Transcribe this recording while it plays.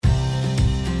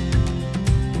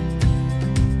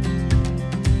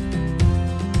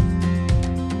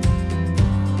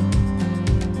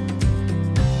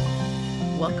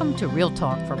to Real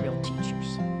Talk for Real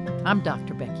Teachers. I'm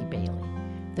Dr. Becky Bailey,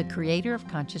 the creator of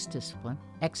Conscious Discipline,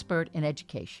 expert in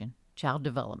education, child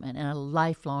development, and a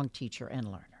lifelong teacher and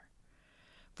learner.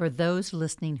 For those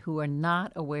listening who are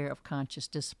not aware of Conscious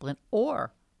Discipline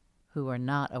or who are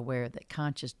not aware that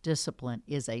Conscious Discipline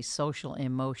is a social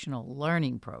emotional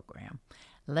learning program,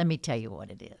 let me tell you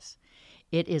what it is.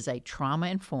 It is a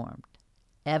trauma-informed,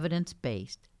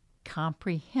 evidence-based,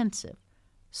 comprehensive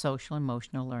social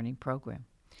emotional learning program.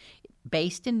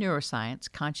 Based in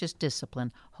neuroscience, Conscious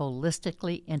Discipline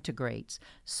holistically integrates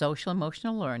social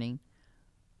emotional learning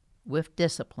with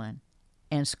discipline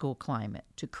and school climate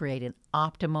to create an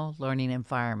optimal learning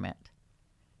environment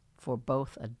for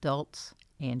both adults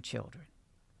and children.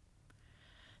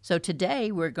 So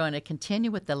today we're going to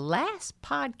continue with the last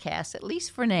podcast, at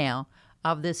least for now,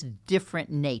 of this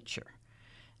different nature.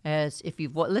 As if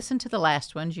you've listened to the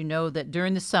last ones, you know that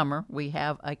during the summer we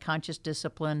have a Conscious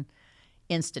Discipline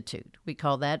Institute. We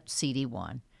call that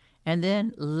CD1. And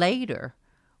then later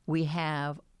we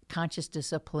have Conscious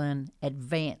Discipline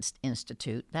Advanced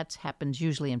Institute. That happens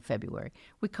usually in February.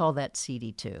 We call that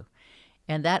CD2.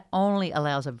 And that only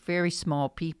allows a very small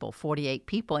people, 48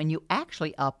 people, and you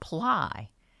actually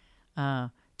apply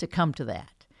to come to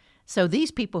that. So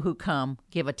these people who come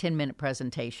give a 10-minute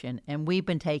presentation, and we've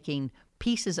been taking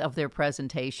pieces of their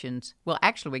presentations. Well,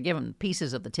 actually, we're giving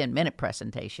pieces of the 10-minute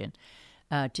presentation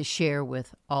to share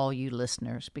with all you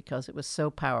listeners because it was so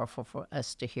powerful for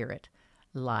us to hear it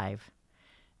live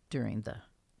during the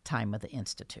time of the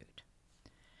Institute.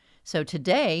 So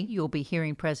today, you'll be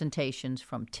hearing presentations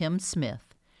from Tim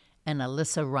Smith and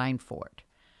Alyssa Reinfort.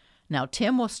 Now,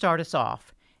 Tim will start us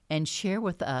off and share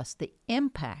with us the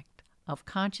impact of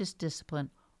Conscious Discipline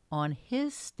on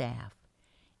his staff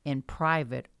in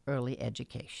private early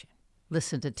education.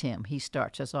 Listen to Tim. He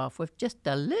starts us off with just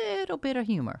a little bit of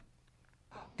humor.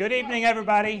 Good evening,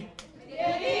 everybody. Good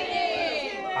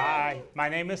evening. Hi, my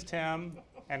name is Tim,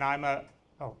 and I'm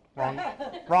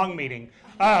wrong meeting.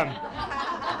 I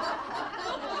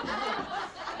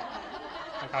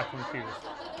got confused.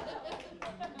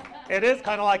 It is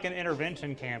kind of like an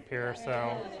intervention camp here,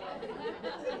 so.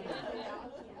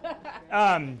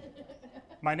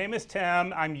 My name is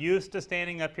Tim. I'm used to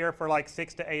standing up here for like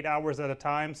 6 to 8 hours at a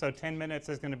time, so 10 minutes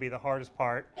is going to be the hardest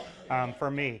part for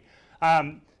me.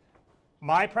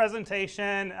 My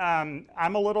presentation,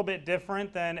 I'm a little bit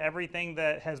different than everything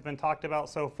that has been talked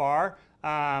about so far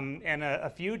in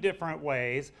a few different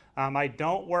ways. I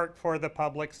don't work for the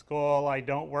public school. I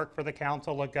don't work for the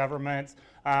Council of Governments.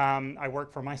 I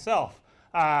work for myself.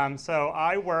 So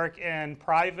I work in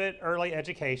private early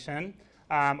education.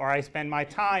 Or I spend my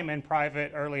time in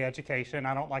private early education.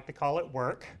 I don't like to call it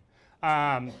work.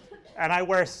 And I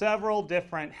wear several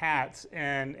different hats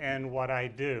in what I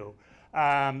do.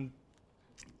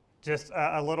 Just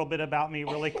a little bit about me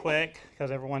really quick, because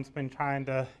everyone's been trying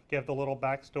to give the little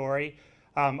backstory.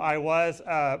 I was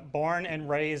born and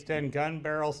raised in Gun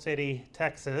Barrel City,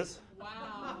 Texas.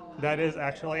 Wow. That is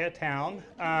actually a town.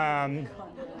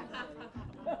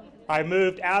 I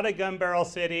moved out of Gun Barrel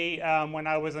City when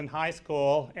I was in high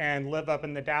school and live up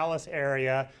in the Dallas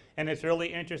area. And it's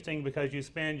really interesting because you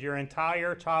spend your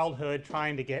entire childhood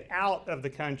trying to get out of the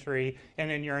country and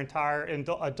in your entire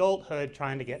adulthood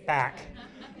trying to get back.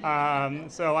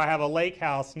 So I have a lake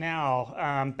house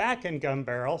now back in Gun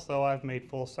Barrel, so I've made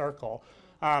full circle.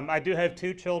 I do have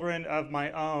 2 children of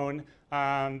my own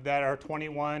that are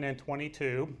 21 and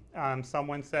 22.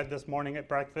 Someone said this morning at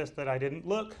breakfast that I didn't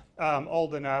look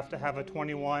old enough to have a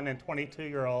 21 and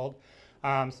 22-year-old.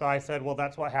 So I said, well,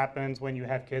 that's what happens when you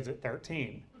have kids at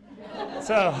 13.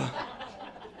 So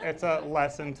it's a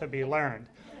lesson to be learned.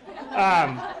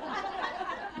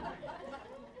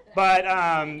 But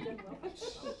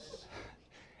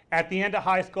at the end of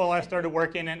high school, I started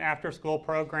working in after-school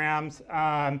programs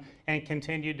and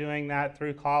continued doing that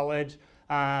through college.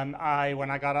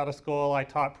 When I got out of school, I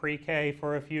taught pre-K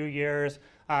for a few years,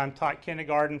 taught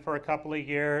kindergarten for a couple of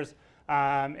years,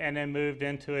 and then moved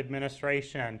into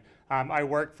administration. I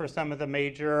worked for some of the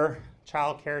major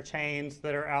childcare chains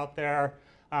that are out there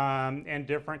in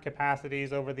different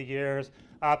capacities over the years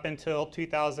up until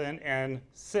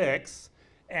 2006.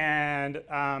 And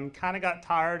kind of got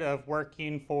tired of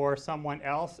working for someone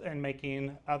else and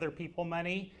making other people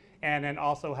money, and then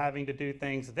also having to do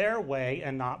things their way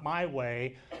and not my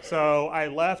way. So I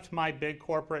left my big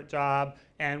corporate job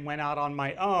and went out on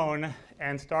my own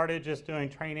and started just doing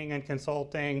training and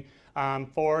consulting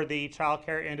for the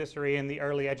childcare industry and the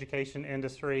early education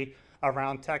industry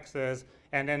around Texas,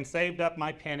 and then saved up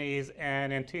my pennies,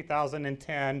 and in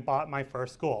 2010 bought my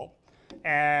first school.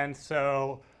 And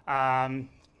so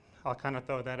I'll kind of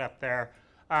throw that up there.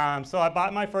 So I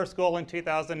bought my first school in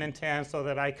 2010 so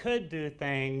that I could do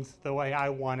things the way I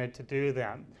wanted to do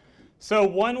them. So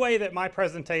one way that my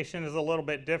presentation is a little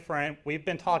bit different, we've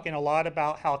been talking a lot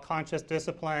about how conscious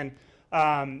discipline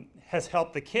has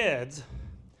helped the kids.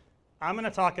 I'm going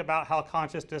to talk about how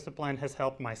conscious discipline has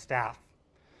helped my staff.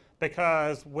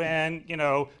 Because when,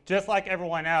 just like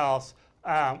everyone else,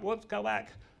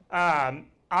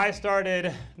 I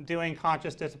started doing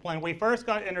conscious discipline. We first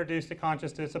got introduced to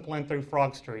conscious discipline through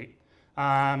Frog Street.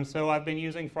 So I've been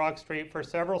using Frog Street for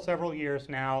several years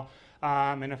now,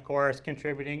 and of course,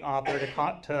 contributing author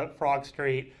to Frog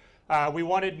Street. We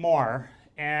wanted more,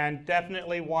 and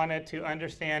definitely wanted to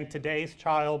understand today's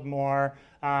child more,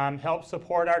 help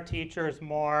support our teachers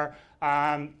more,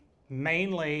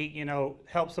 mainly,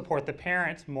 help support the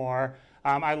parents more.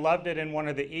 I loved it in one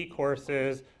of the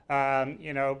e-courses.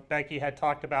 Becky had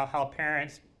talked about how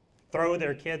parents throw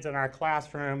their kids in our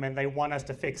classroom and they want us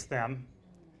to fix them.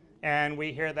 And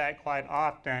we hear that quite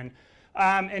often.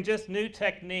 And just new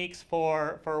techniques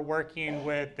for working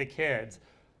with the kids.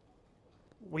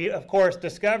 We, of course,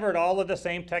 discovered all of the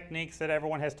same techniques that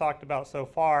everyone has talked about so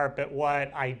far, but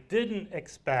what I didn't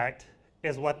expect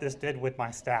is what this did with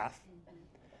my staff.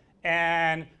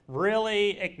 And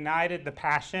really ignited the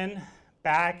passion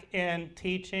back in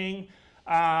teaching,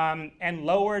 and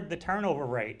lowered the turnover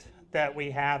rate that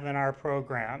we have in our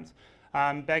programs.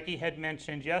 Becky had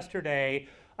mentioned yesterday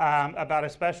about,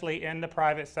 especially in the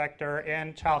private sector,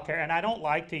 in childcare, and I don't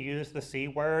like to use the C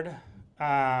word.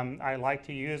 I like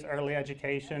to use early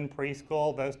education,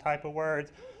 preschool, those type of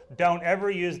words. Don't ever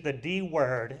use the D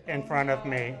word in front of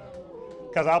me,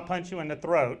 because I'll punch you in the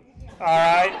throat, all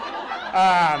right?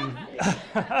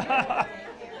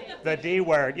 The D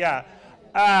word, yeah.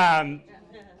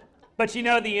 But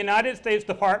the United States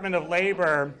Department of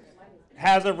Labor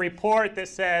has a report that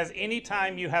says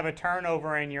anytime you have a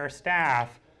turnover in your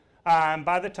staff,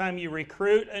 by the time you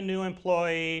recruit a new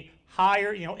employee,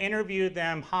 interview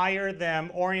them, hire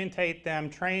them, orientate them,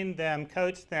 train them,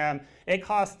 coach them, it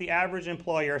costs the average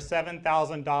employer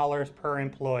 $7,000 per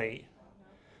employee.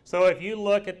 So if you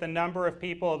look at the number of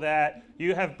people that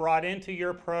you have brought into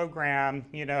your program,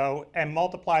 and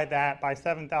multiply that by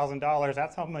 $7,000,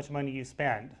 that's how much money you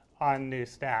spend on new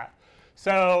staff.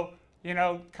 So,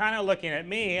 kind of looking at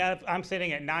me, I'm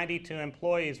sitting at 92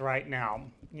 employees right now,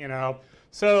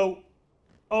 So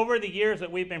over the years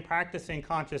that we've been practicing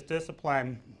conscious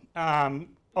discipline,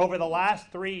 over the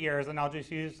last 3 years, and I'll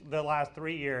just use the last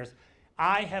 3 years,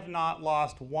 I have not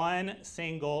lost one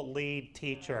single lead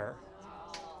teacher.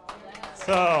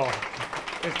 So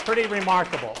it's pretty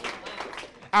remarkable.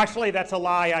 Actually, that's a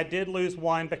lie. I did lose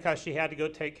one because she had to go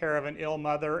take care of an ill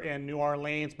mother in New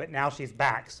Orleans, but now she's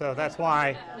back. So that's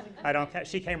why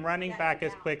she came running back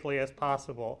as quickly as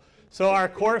possible. So our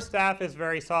core staff is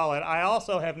very solid. I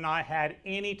also have not had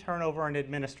any turnover in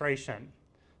administration.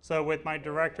 So with my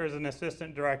directors and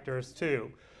assistant directors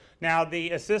too. Now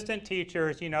the assistant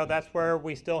teachers, that's where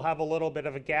we still have a little bit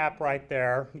of a gap right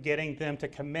there, getting them to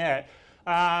commit.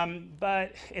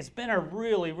 But it's been a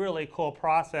really, really cool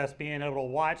process being able to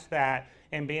watch that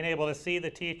and being able to see the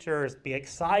teachers be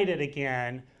excited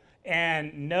again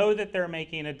and know that they're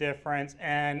making a difference,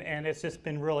 and it's just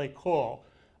been really cool.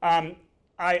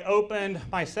 I opened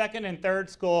my second and third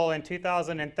school in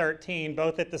 2013,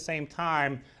 both at the same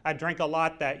time. I drank a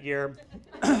lot that year.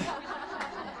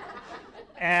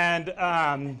 And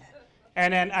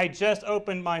then I just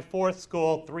opened my fourth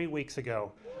school 3 weeks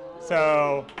ago.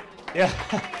 So, yeah.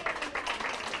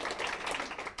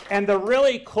 And the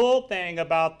really cool thing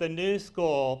about the new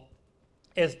school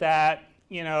is that,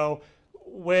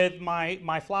 with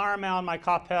my Flower Mound, my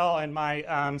Coppell, and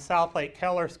my South Lake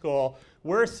Keller School,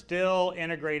 we're still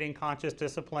integrating conscious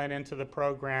discipline into the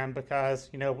program because,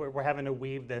 we're having to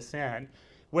weave this in.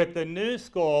 With the new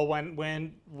school,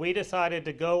 when we decided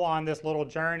to go on this little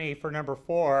journey for number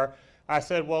 4, I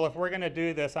said, well, if we're going to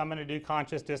do this, I'm going to do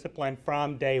conscious discipline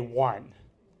from day one.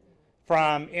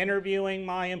 From interviewing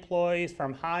my employees,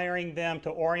 from hiring them, to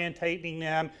orientating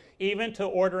them, even to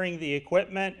ordering the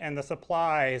equipment and the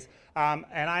supplies. And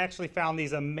I actually found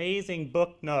these amazing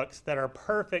book nooks that are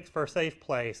perfect for Safe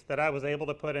Place that I was able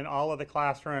to put in all of the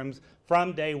classrooms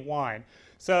from day one.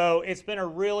 So it's been a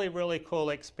really, really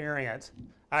cool experience.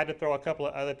 I had to throw a couple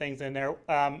of other things in there.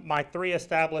 My 3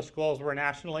 established schools were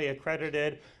nationally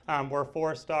accredited, were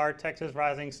 4-star, Texas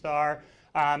Rising Star.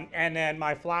 And then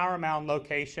my Flower Mound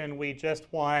location, we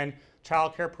just won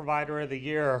Child Care Provider of the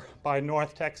Year by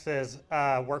North Texas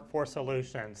Workforce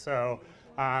Solutions. So,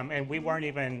 and we weren't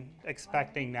even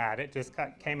expecting that. It just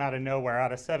came out of nowhere,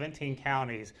 out of 17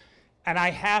 counties. And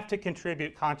I have to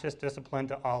contribute conscious discipline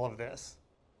to all of this.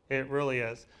 It really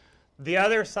is. The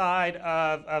other side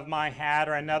of my hat,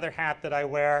 or another hat that I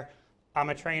wear, I'm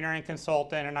a trainer and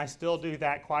consultant, and I still do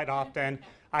that quite often.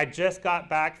 I just got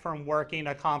back from working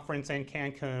a conference in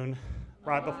Cancun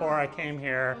right before I came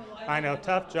here. I know,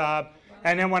 tough job.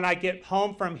 And then when I get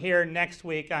home from here next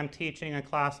week, I'm teaching a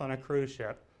class on a cruise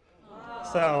ship.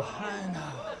 So, I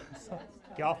know. So,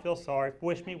 y'all feel sorry.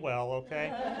 Wish me well,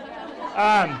 okay?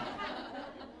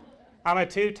 I'm a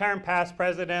 2-term past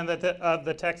president of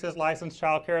the Texas Licensed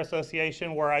Child Care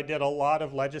Association, where I did a lot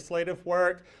of legislative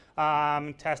work,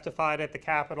 testified at the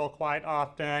Capitol quite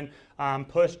often,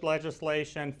 pushed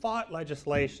legislation, fought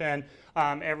legislation,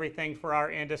 everything for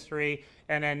our industry.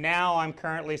 And then now I'm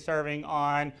currently serving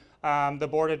on the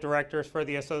board of directors for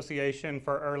the Association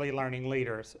for Early Learning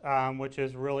Leaders, which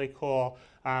is really cool.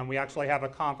 We actually have a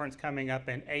conference coming up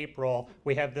in April.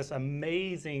 We have this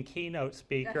amazing keynote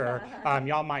speaker.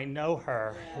 Y'all might know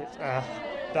her. It's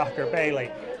Dr. Bailey.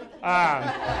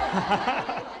 I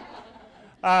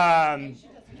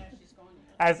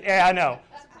know.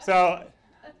 So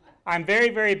I'm very,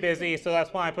 very busy, so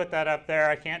that's why I put that up there.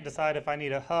 I can't decide if I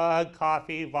need a hug,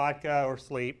 coffee, vodka, or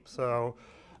sleep. So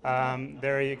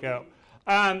there you go.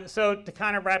 So to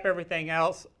kind of wrap everything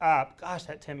else up, gosh,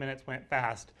 that 10 minutes went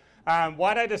fast.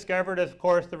 What I discovered is, of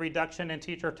course, the reduction in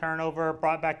teacher turnover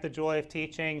brought back the joy of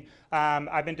teaching.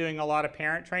 I've been doing a lot of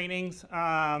parent trainings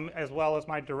as well as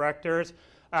my directors.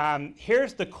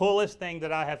 Here's the coolest thing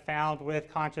that I have found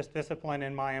with Conscious Discipline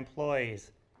in my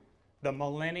employees. The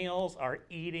millennials are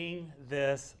eating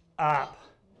this up.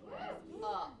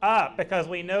 Because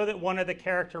we know that one of the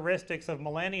characteristics of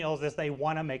millennials is they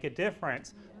want to make a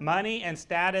difference. Money and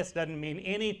status doesn't mean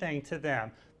anything to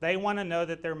them. They want to know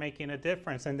that they're making a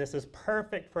difference, and this is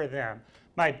perfect for them.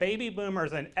 My baby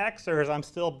boomers and Xers, I'm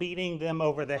still beating them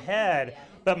over the head,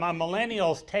 but my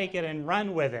millennials take it and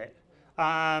run with it.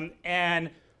 And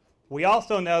we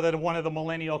also know that one of the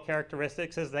millennial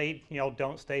characteristics is they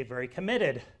don't stay very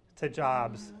committed to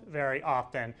jobs very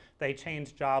often. They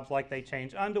change jobs like they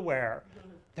change underwear.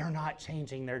 They're not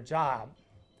changing their job.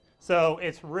 So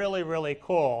it's really, really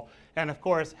cool. And of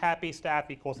course, happy staff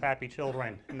equals happy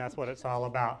children, and that's what it's all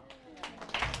about.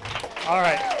 All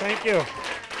right, thank you.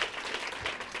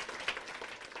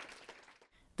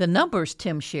 The numbers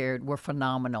Tim shared were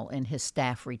phenomenal in his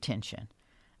staff retention.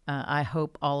 I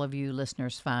hope all of you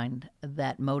listeners find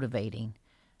that motivating.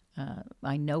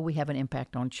 I know we have an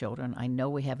impact on children. I know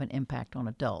we have an impact on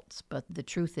adults. But the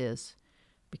truth is,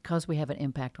 because we have an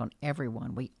impact on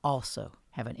everyone, we also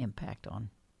have an impact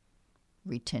on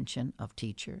retention of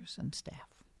teachers and staff.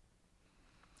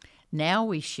 Now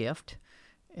we shift,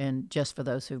 and just for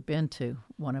those who've been to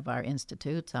one of our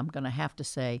institutes, I'm going to have to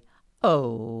say,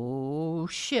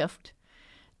 shift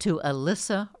to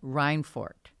Alyssa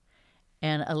Reinfort.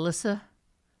 And Alyssa,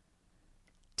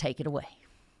 take it away.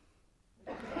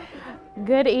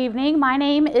 Good evening. My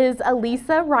name is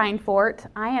Alyssa Reinfort.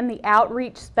 I am the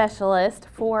outreach specialist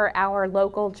for our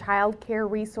local child care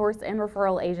resource and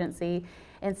referral agency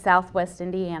in Southwest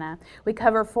Indiana. We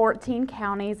cover 14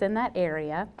 counties in that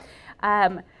area.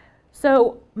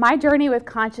 So my journey with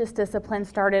Conscious Discipline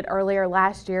started earlier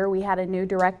last year. We had a new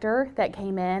director that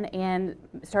came in and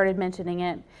started mentioning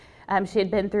it. She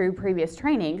had been through previous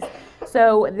trainings.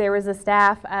 So there was a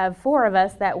staff of 4 of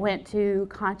us that went to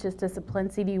Conscious Discipline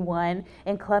CD1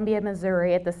 in Columbia,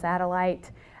 Missouri at the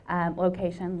satellite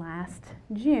location last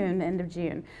June, end of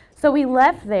June. So we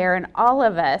left there and all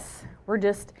of us were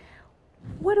just,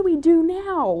 what do we do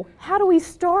now? How do we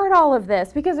start all of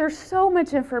this? Because there's so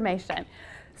much information.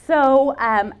 So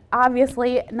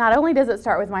obviously, not only does it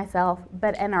start with myself,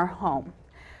 but in our home.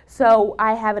 So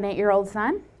I have an 8-year-old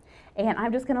son, and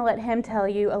I'm just going to let him tell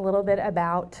you a little bit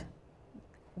about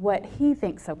what he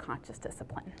thinks of Conscious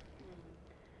Discipline.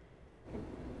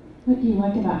 What do you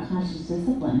like about Conscious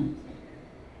Discipline?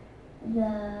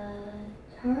 The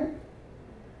chart.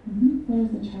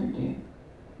 What does the chart do?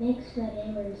 Makes my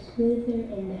day run smoother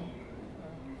and better.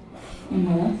 And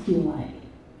what else do you like?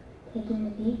 Taking a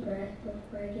deep breath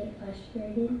before I get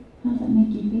frustrated. How does that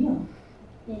make you feel?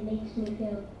 It makes me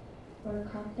feel more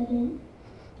confident.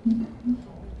 Okay.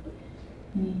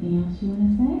 Anything else you want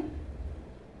to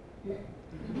say?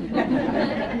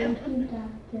 Thank you,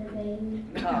 Dr. Bailey.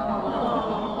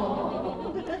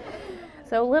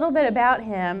 So a little bit about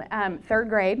him. 3rd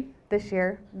grade this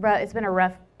year. It's been a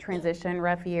rough transition,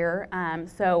 rough year.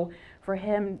 So for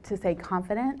him to say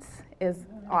confidence is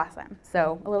awesome.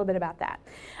 So a little bit about that.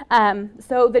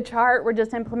 So the chart, we're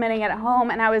just implementing it at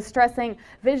home, and I was stressing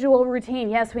visual routine.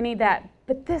 Yes, we need that.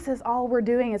 but this is all we're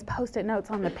doing is Post-it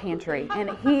notes on the pantry,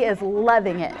 and he is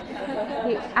loving it.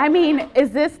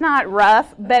 Is this not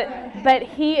rough? But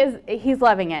he's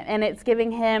loving it, and it's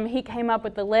giving him, he came up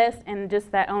with the list and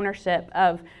just that ownership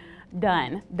of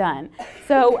done.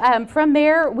 So from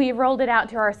there, we rolled it out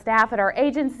to our staff at our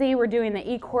agency. We're doing the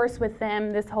e-course with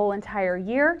them this whole entire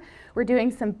year. We're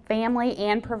doing some family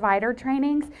and provider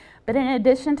trainings. But in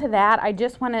addition to that, I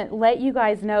just want to let you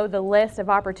guys know the list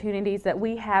of opportunities that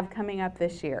we have coming up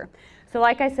this year. So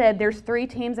like I said, there's 3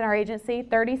 teams in our agency,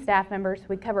 30 staff members.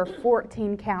 We cover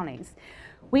 14 counties.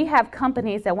 We have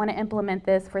companies that want to implement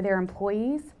this for their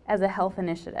employees as a health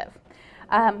initiative.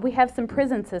 We have some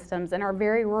prison systems in our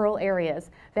very rural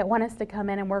areas that want us to come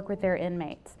in and work with their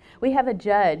inmates. We have a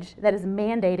judge that is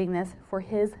mandating this for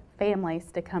his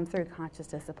families to come through conscious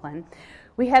discipline.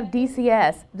 We have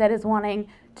DCS that is wanting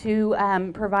to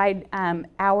provide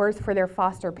hours for their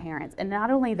foster parents. And not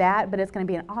only that, but it's going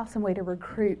to be an awesome way to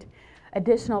recruit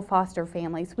additional foster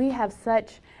families. We have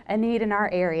such a need in our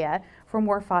area for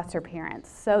more foster parents.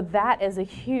 So that is a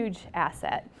huge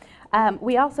asset.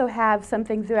 We also have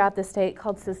something throughout the state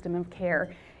called System of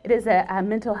Care. It is a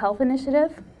mental health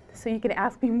initiative, so you can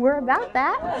ask me more about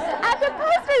that at the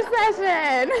poster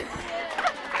session.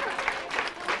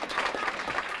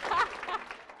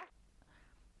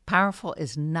 Powerful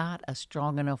is not a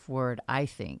strong enough word, I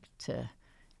think, to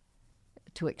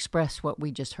express what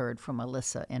we just heard from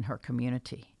Alyssa in her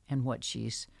community and what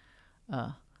she's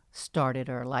started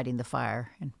or lighting the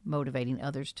fire and motivating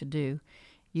others to do.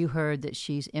 You heard that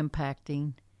she's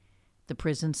impacting the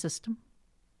prison system,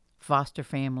 foster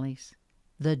families,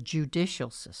 the judicial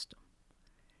system.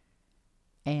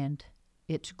 And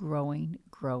it's growing,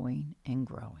 and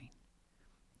growing.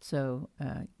 So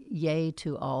yay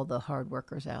to all the hard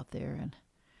workers out there and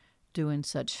doing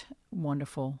such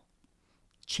wonderful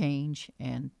change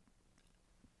and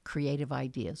creative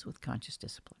ideas with conscious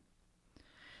discipline.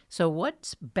 So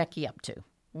what's Becky up to?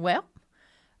 Well,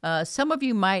 some of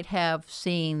you might have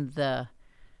seen the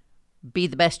Be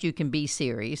the Best You Can Be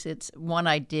series. It's one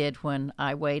I did when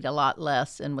I weighed a lot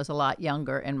less and was a lot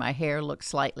younger, and my hair looked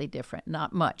slightly different.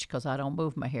 Not much, because I don't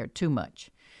move my hair too much.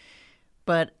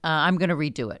 But I'm going to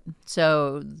redo it.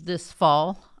 So this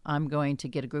fall, I'm going to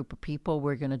get a group of people.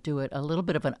 We're going to do it a little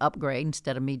bit of an upgrade.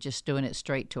 Instead of me just doing it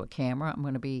straight to a camera, I'm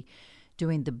going to be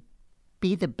doing the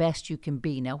Be the Best You Can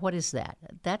Be. Now, what is that?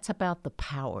 That's about the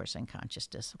powers in conscious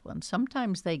discipline.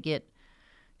 Sometimes they get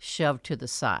shoved to the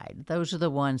side. Those are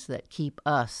the ones that keep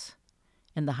us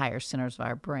in the higher centers of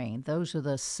our brain. Those are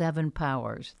the 7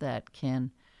 powers that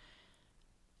can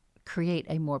create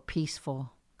a more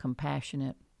peaceful,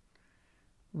 compassionate,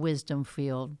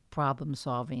 wisdom-filled,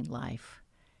 problem-solving life.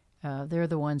 They're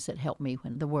the ones that help me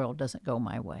when the world doesn't go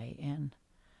my way, and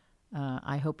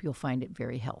I hope you'll find it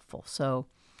very helpful. So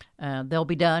they'll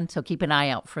be done, so keep an eye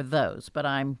out for those. But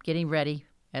I'm getting ready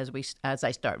as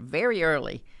I start very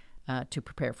early to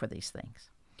prepare for these things.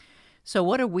 So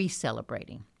what are we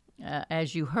celebrating?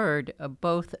 As you heard,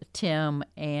 both Tim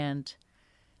and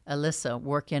Alyssa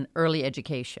work in early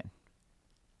education.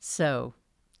 So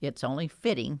it's only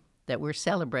fitting that we're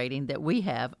celebrating that we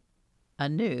have a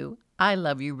new I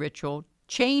Love You Ritual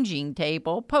changing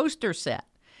table poster set.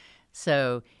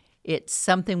 So it's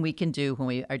something we can do when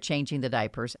we are changing the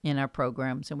diapers in our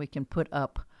programs, and we can put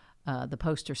up the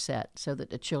poster set so that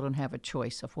the children have a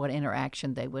choice of what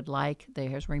interaction they would like.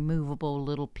 There's removable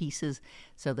little pieces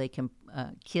so they can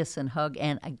kiss and hug.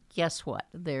 And guess what?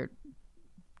 They're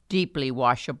deeply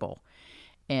washable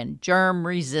and germ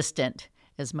resistant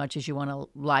as much as you want to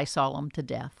Lysol them to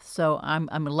death. So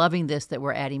I'm loving this, that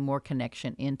we're adding more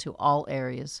connection into all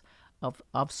areas of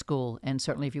school, and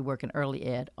certainly if you work in early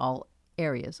ed, all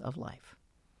areas of life.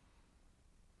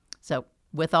 So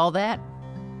with all that,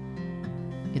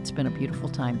 it's been a beautiful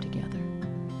time together.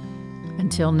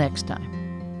 Until next time,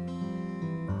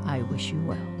 I wish you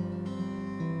well.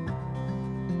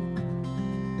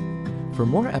 For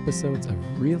more episodes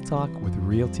of Real Talk with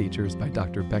Real Teachers by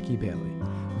Dr. Becky Bailey,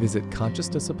 visit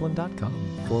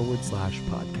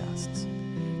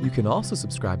consciousdiscipline.com/podcasts. You can also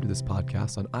subscribe to this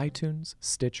podcast on iTunes,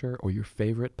 Stitcher, or your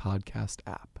favorite podcast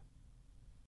app.